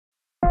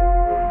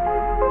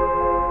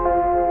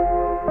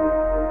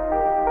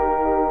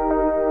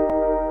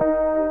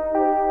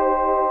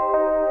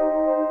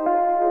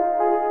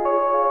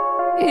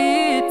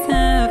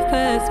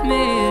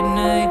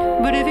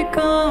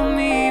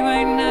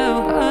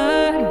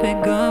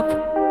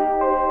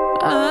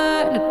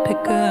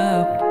pick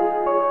up.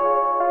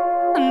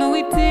 I know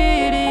we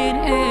didn't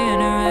end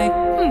right,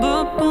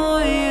 but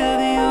boy, yeah,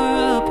 you're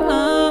up.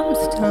 I'm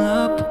still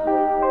up.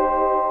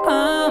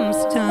 I'm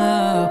still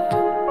up.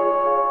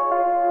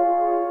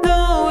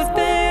 Though it's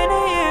been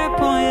a year,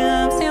 boy,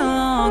 I'm still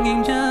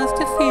longing just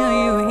to feel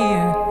you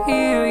here.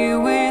 Hear you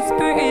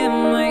whisper in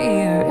my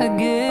ear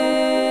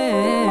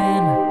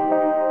again.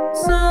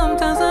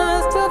 Sometimes I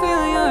still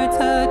feel your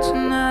touch,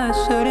 and I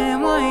shouldn't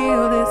want you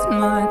this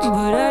much,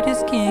 but I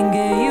just can't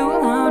get you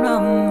out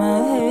of my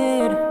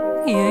head.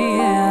 Yeah,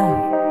 yeah.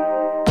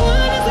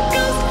 What is the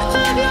ghost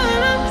of your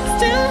love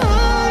still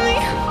on me?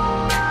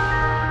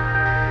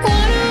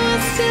 Why do I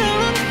still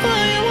look for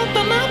you up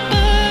on my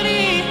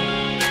body?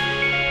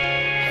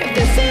 If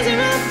this isn't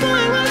right,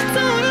 boy, why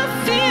don't I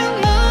feel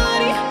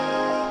naughty?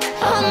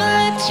 I'ma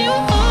let you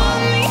hold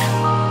me,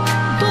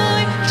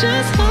 boy,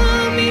 just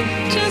hold me,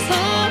 just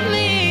hold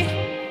me.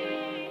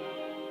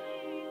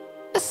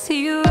 I see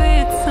you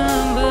with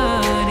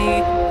somebody.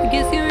 I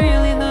guess you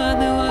really thought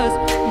there was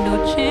no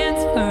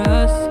chance for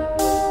us,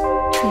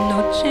 no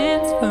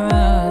chance for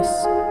us.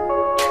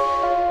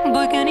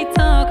 Boy, can you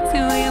talk to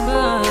your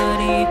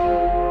body?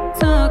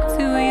 Talk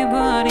to your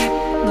body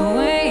the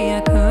way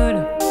I could,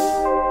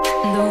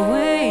 the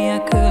way I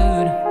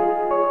could.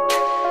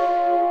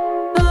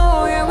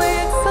 Though you're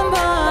with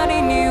somebody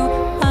new,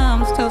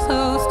 I'm still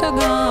so stuck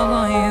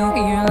on you.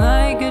 You're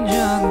like a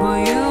drug, boy,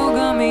 you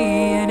got me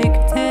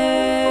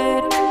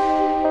addicted.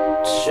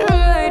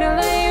 Try to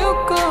let you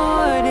go,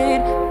 I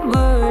did,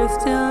 but I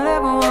still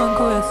have one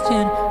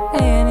question,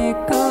 and it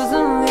goes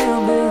a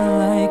little bit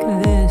like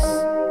this.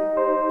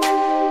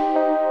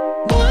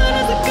 What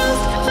is the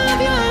ghost of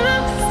your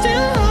love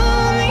still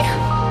on me?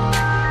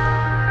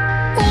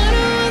 Why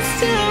do I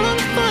still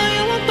look for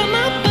you up on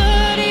my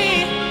body?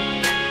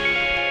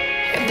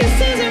 If this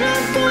isn't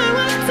right, boy,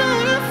 why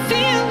don't I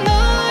feel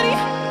naughty?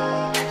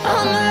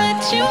 I'ma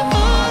let you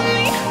hold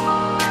me,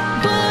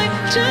 boy,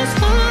 just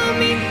hold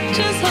me,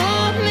 just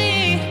hold me.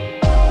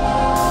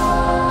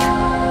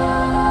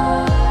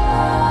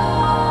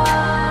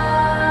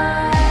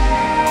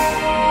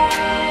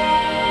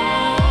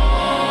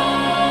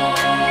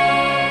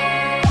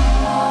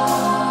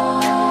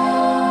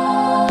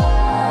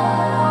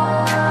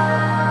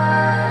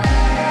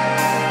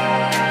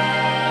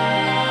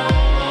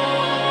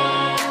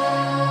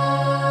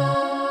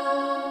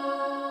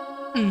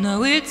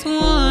 Now it's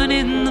 1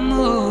 in the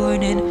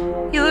morning.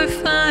 You're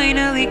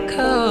finally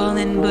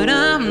calling, but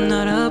I'm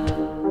not up.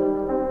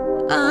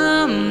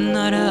 I'm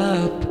not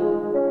up.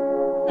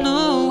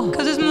 No,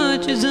 'cause as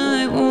much as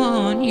I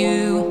want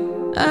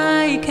you,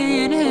 I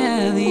can't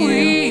have you.